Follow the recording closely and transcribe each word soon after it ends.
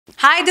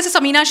Hi, this is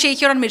Samina Shaikh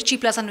here on Mirchi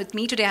Plus, and with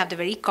me today I have the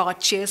very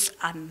gorgeous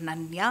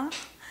Ananya.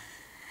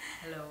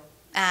 Hello.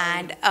 How are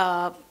And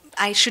you?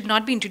 I should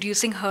not be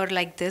introducing her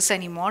like this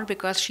anymore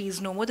because she's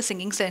no more the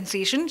singing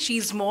sensation.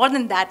 She's more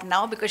than that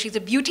now because she's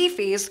a beauty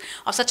face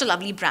of such a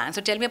lovely brand.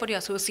 So tell me about your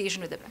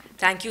association with the brand.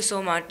 Thank you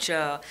so much.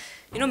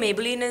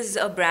 Maybelline is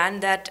a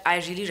brand that I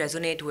really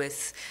resonate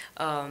with,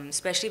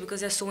 especially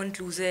because they're so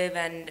inclusive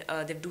and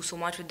they do so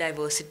much with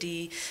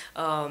diversity.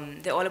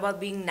 They're all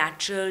about being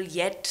natural,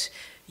 yet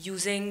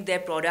using their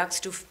products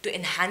to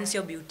enhance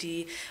your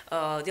beauty.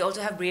 They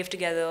also have Brave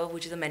Together,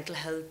 which is a mental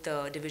health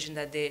division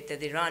that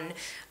they run,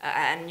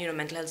 and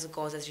mental health is a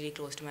cause that's really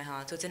close to my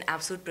heart. So it's an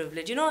absolute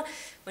privilege.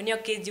 When you're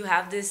kids, you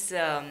have this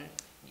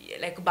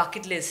like a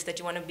bucket list that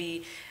you want to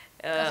be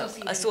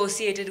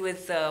associated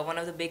with one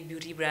of the big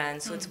beauty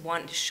brands. So it's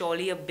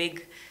surely a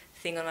big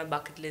thing on my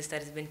bucket list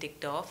that has been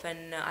ticked off,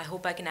 and I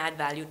hope I can add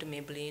value to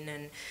Maybelline,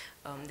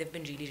 and they've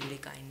been really, really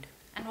kind.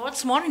 And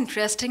what's more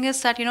interesting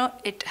is that,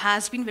 it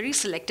has been very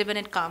selective when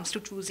it comes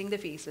to choosing the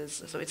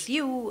faces. So it's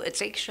you,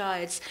 it's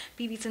Eksha, it's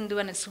PV Sindhu,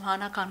 and it's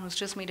Suhana Khan, who's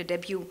just made a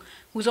debut,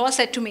 who's all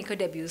set to make her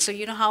debut. So,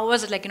 how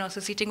was it like,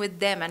 associating with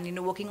them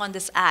and, working on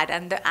this ad?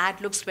 And the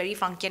ad looks very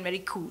funky and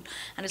very cool.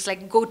 And it's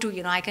like, go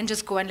to, I can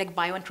just go and like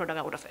buy one product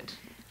out of it.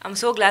 I'm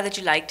so glad that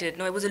you liked it.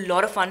 No, it was a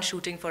lot of fun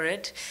shooting for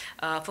it,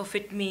 for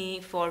Fit Me,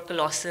 for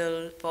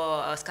Colossal,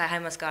 for Sky High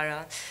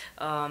Mascara,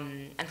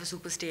 and for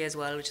Superstay as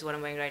well, which is what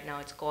I'm wearing right now.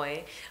 It's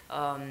Koi.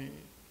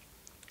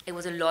 It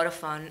was a lot of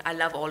fun. I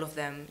love all of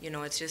them.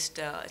 It's just,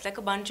 it's like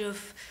a bunch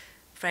of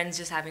friends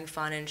just having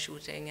fun and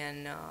shooting,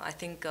 and I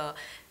think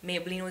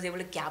Maybelline was able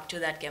to capture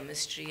that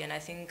chemistry, and I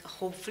think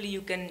hopefully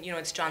you can,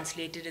 it's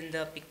translated in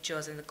the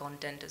pictures and the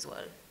content as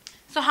well.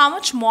 So how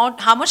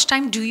much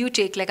time do you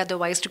take like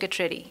otherwise to get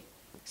ready?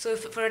 So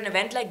for an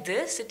event like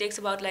this, it takes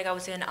about like I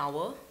would say an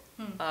hour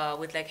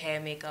with like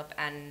hair, makeup,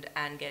 and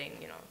getting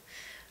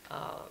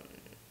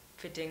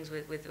fittings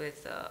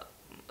with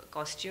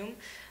costume.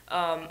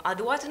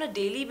 Otherwise, on a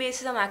daily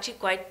basis, I'm actually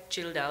quite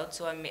chilled out.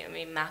 So I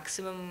mean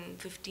maximum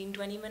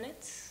 15-20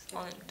 minutes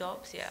on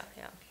tops. Yeah,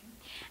 yeah.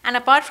 And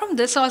apart from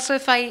this, also,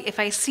 if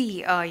I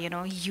see,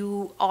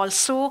 you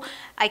also,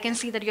 I can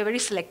see that you're very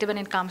selective when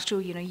it comes to,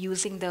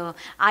 using the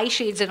eye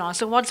shades and all.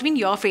 So what's been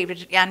your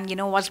favorite, and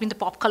what's been the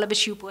pop color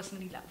which you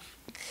personally love?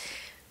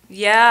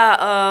 Yeah,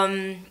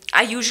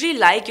 I usually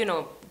like,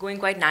 going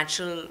quite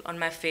natural on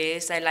my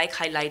face. I like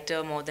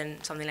highlighter more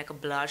than something like a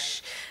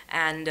blush.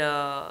 And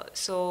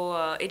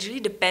so it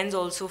really depends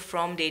also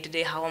from day to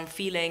day how I'm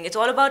feeling. It's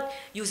all about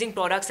using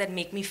products that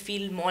make me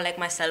feel more like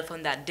myself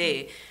on that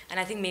day. And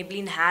I think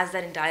Maybelline has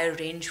that entire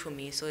range for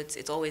me, so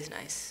it's always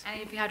nice.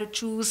 And if you had to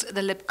choose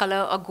the lip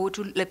color or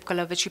go-to lip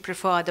color which you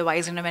prefer,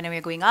 otherwise, whenever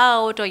you're going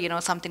out,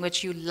 or, something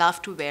which you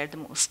love to wear the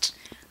most?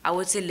 I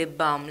would say lip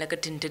balm, like a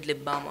tinted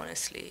lip balm,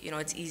 honestly.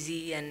 It's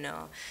easy, and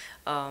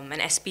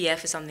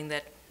SPF is something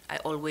that I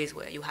always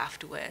wear. You have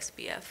to wear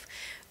SPF.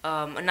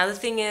 Another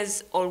thing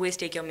is always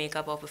take your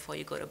makeup off before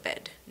you go to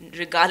bed,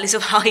 regardless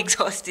of how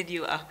exhausted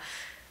you are.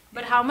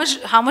 But how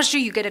much do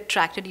you get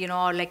attracted,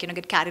 or like,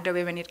 get carried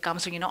away when it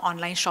comes to,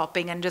 online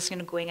shopping and just,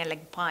 going and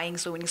like buying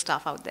so many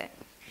stuff out there?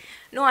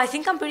 No, I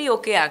think I'm pretty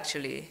okay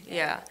actually.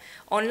 Yeah.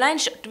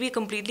 To be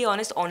completely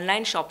honest,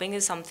 online shopping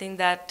is something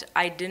that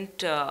I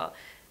didn't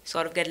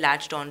sort of get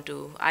latched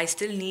onto. I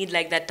still need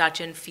like that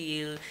touch and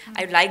feel.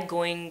 I like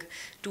going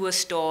to a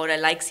store. I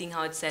like seeing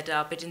how it's set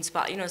up. It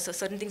so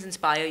certain things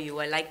inspire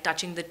you. I like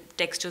touching the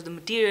textures, the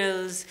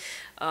materials.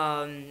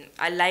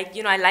 I like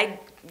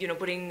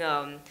putting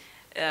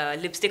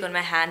lipstick on my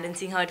hand and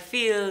seeing how it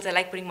feels. I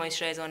like putting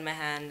moisturizer on my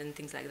hand and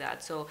things like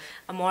that. So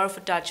I'm more of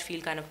a touch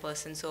feel kind of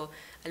person. So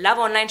I love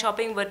online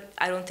shopping, but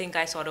I don't think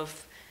I sort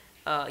of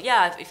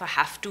if I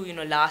have to,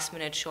 last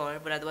minute, sure,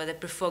 but otherwise I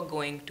prefer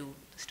going to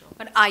the store.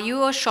 But are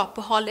you a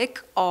shopaholic,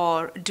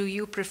 or do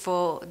you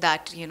prefer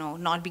that,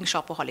 not being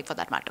shopaholic for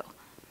that matter?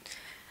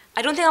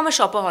 I don't think I'm a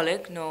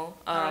shopaholic, no.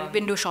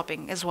 Window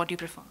shopping is what you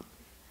prefer.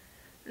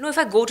 No, if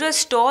I go to a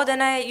store,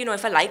 then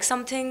if I like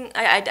something,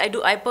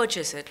 I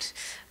purchase it.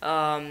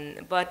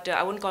 But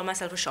I wouldn't call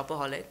myself a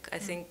shopaholic. I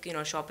think,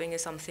 shopping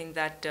is something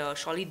that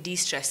surely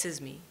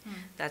de-stresses me,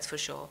 that's for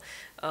sure.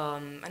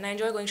 And I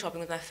enjoy going shopping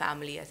with my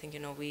family. I think,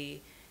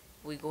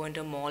 we go into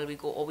a mall, we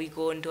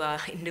go into our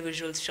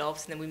individual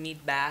shops, and then we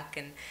meet back.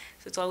 And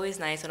so it's always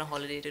nice on a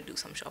holiday to do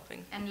some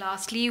shopping. And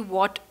lastly,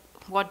 what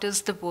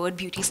does the word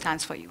beauty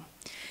stands for you?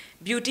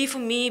 Beauty for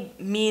me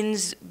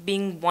means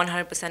being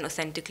 100%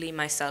 authentically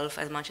myself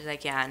as much as I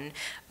can.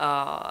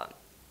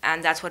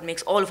 And that's what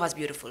makes all of us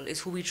beautiful, is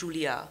who we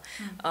truly are.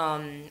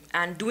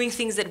 And doing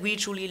things that we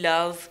truly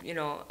love,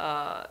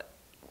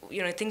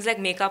 things like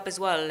makeup as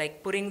well,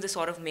 like putting the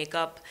sort of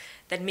makeup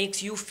that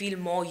makes you feel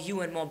more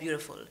you and more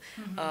beautiful.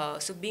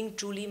 So being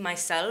truly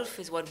myself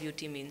is what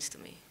beauty means to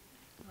me.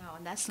 Wow,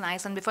 that's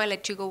nice. And before I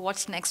let you go,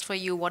 what's next for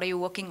you? What are you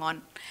working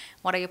on?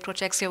 What are your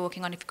projects you're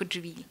working on, if you could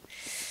reveal?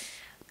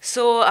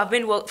 So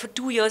for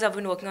 2 years I've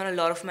been working on a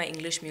lot of my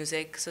English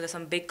music. So there's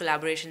some big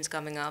collaborations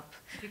coming up.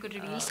 If you could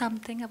reveal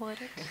something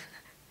about it.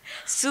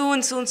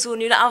 Soon, soon,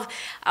 soon. You know,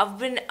 I've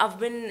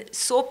been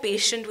so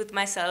patient with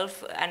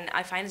myself, and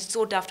I find it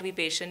so tough to be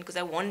patient because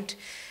I want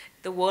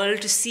the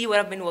world to see what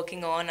I've been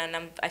working on, and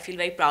I feel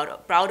very proud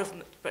of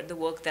the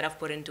work that I've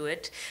put into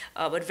it.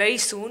 But very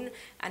soon,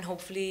 and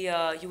hopefully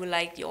you will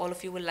like, all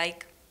of you will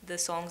like the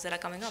songs that are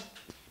coming up.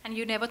 And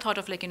you never thought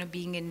of like,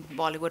 being in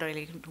Bollywood or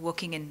like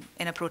working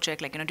in a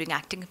project, like, doing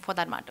acting for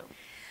that matter?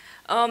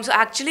 So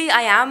actually,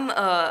 I am.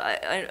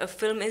 A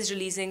film is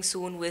releasing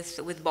soon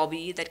with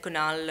Bobby that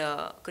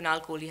Kunal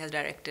Kohli has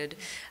directed.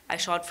 I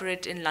shot for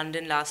it in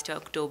London last year,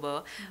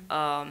 October.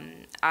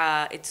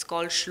 It's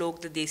called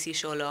Shlok the Desi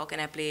Sherlock,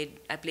 and I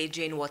played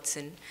Jane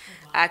Watson.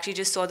 I actually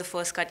just saw the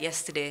first cut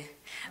yesterday.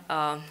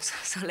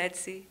 So let's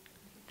see.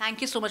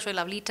 Thank you so much for your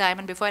lovely time.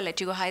 And before I let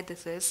you go, hi,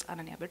 this is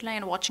Ananya Birla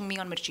and watching me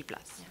on Mirchi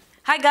Plus.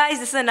 Hi guys,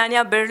 this is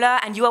Ananya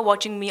Birla, and you are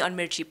watching me on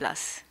Mirchi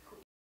Plus.